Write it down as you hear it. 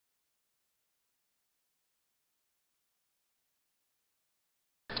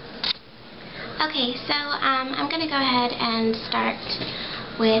Okay, so I'm going to go ahead and start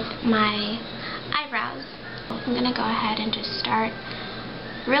with my eyebrows. I'm going to go ahead and just start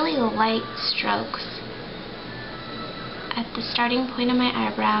really light strokes at the starting point of my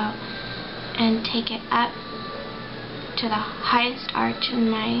eyebrow and take it up to the highest arch in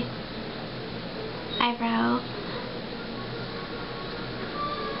my eyebrow.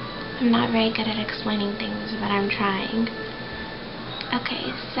 I'm not very good at explaining things, but I'm trying. Okay,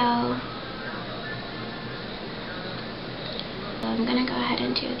 so I'm going to go ahead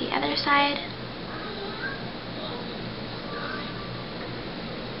and do the other side.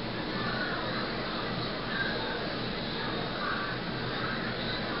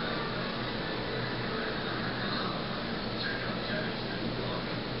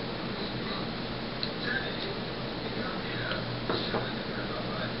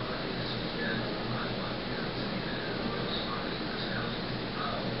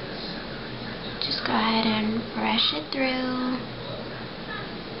 Just go ahead and brush it through.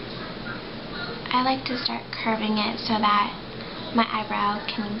 I like to start curving it so that my eyebrow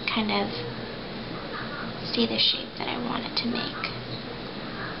can kind of see the shape that I want it to make.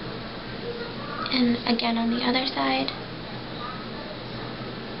 And again on the other side.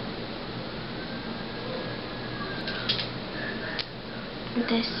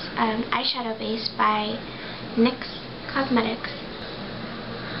 This eyeshadow base by NYX Cosmetics.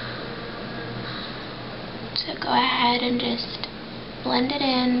 So go ahead and just blend it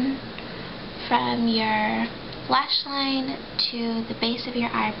in from your lash line to the base of your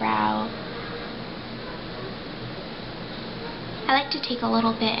eyebrow. I like to take a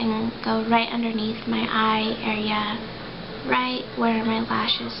little bit and go right underneath my eye area, right where my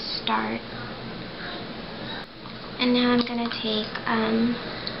lashes start. And now I'm going to take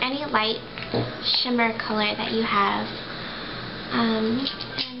any light shimmer color that you have, and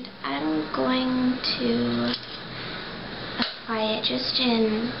I'm going to apply it just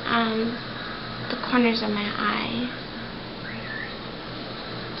in the corners of my eye.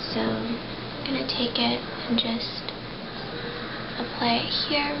 So I'm going to take it and just apply it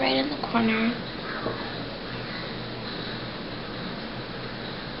here right in the corner.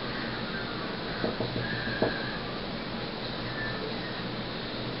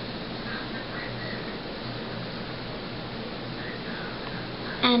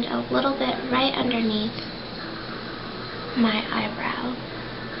 And a little bit right underneath my eyebrow.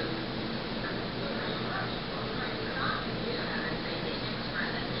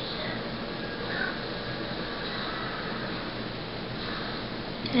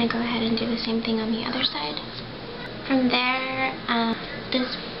 And I go ahead and do the same thing on the other side. From there,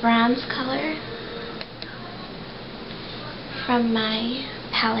 this bronze color from my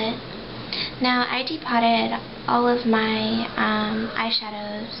palette. Now, I depotted all of my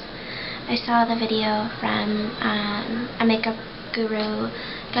eyeshadows. I saw the video from a makeup guru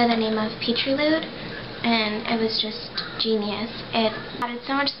by the name of Petrilude, and it was just genius. It added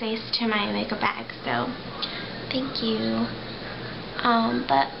so much space to my makeup bag, so thank you.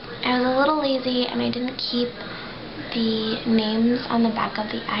 But I was a little lazy and I didn't keep the names on the back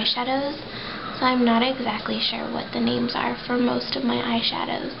of the eyeshadows, so I'm not exactly sure what the names are for most of my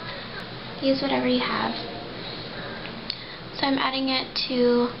eyeshadows. Use whatever you have. So I'm adding it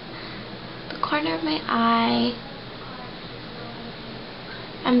to the corner of my eye.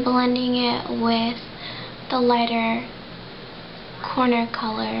 I'm blending it with the lighter corner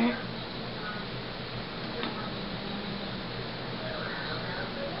color.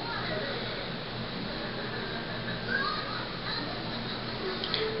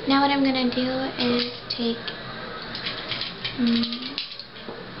 Now what I'm going to do is take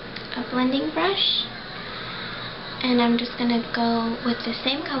a blending brush, and I'm just going to go with the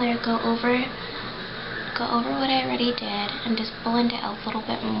same color, go over what I already did and just blend it a little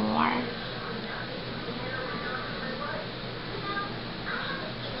bit more.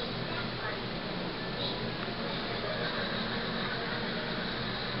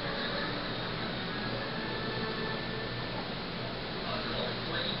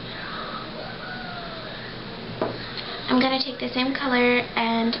 I'm going to take the same color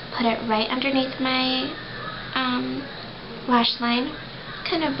and put it right underneath my lash line,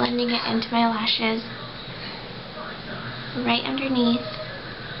 kind of blending it into my lashes, right underneath.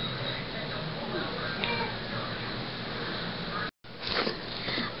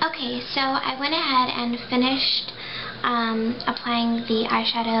 Okay, so I went ahead and finished applying the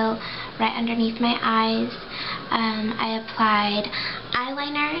eyeshadow right underneath my eyes. I applied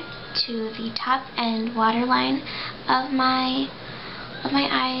eyeliner to the top and waterline of my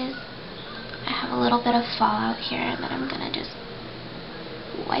eyes. I have a little bit of fallout here that I'm gonna just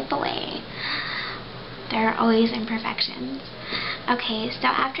wipe away. There are always imperfections. Okay, so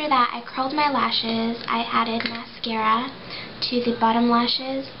after that I curled my lashes. I added mascara to the bottom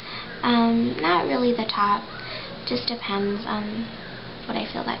lashes. Not really the top. Just depends on what I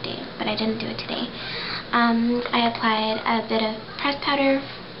feel that day, but I didn't do it today. I applied a bit of pressed powder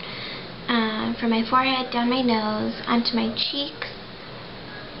from my forehead, down my nose, onto my cheeks,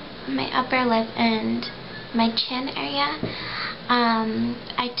 my upper lip, and my chin area.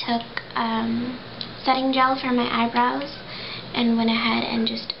 I took setting gel for my eyebrows and went ahead and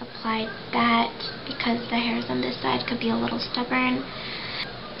just applied that because the hairs on this side could be a little stubborn.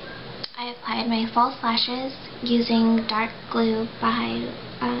 I applied my false lashes using dark glue by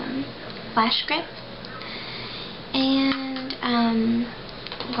Lash Grip, and I'm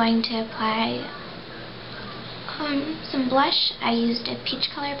going to apply some blush. I used a peach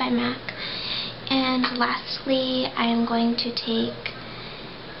color by MAC, and lastly I am going to take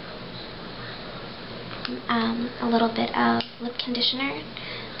a little bit of lip conditioner.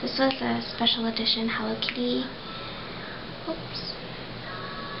 This was a special edition Hello Kitty. Oops.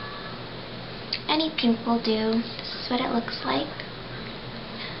 Any pink will do. This is what it looks like.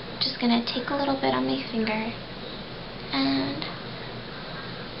 Just gonna take a little bit on my finger and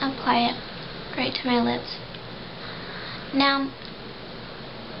apply it right to my lips. Now,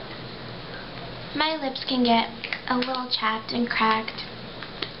 my lips can get a little chapped and cracked,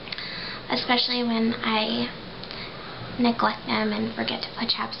 especially when I neglect them and forget to put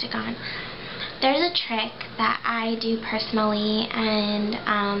chapstick on. There's a trick that I do personally, and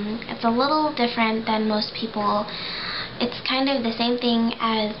it's a little different than most people. It's kind of the same thing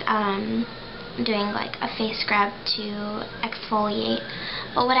as doing like a face scrub to exfoliate,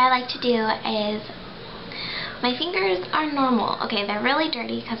 but what I like to do is, my fingers are normal. Okay, they're really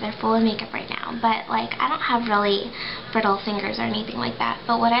dirty because they're full of makeup right now, but like I don't have really brittle fingers or anything like that.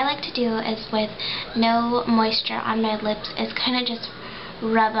 But what I like to do is, with no moisture on my lips, is kind of just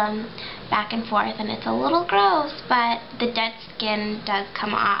rub them back and forth, and it's a little gross, but the dead skin does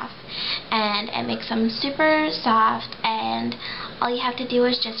come off and it makes them super soft, and all you have to do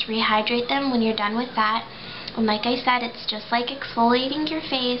is just rehydrate them when you're done with that. And like I said, it's just like exfoliating your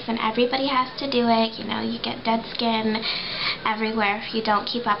face, and everybody has to do it. You know, you get dead skin everywhere if you don't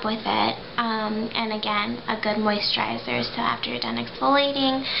keep up with it. And again, a good moisturizer. So after you're done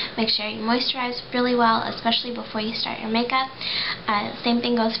exfoliating, make sure you moisturize really well, especially before you start your makeup. Same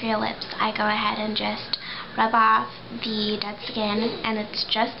thing goes for your lips. I go ahead and just rub off the dead skin, and it's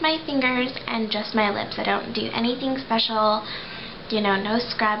just my fingers and just my lips. I don't do anything special, you know, no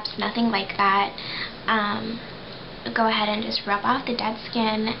scrubs, nothing like that. Go ahead and just rub off the dead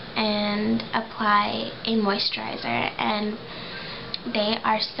skin and apply a moisturizer, and they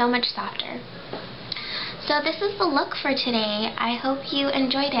are so much softer. So this is the look for today. I hope you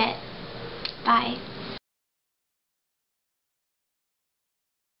enjoyed it. Bye.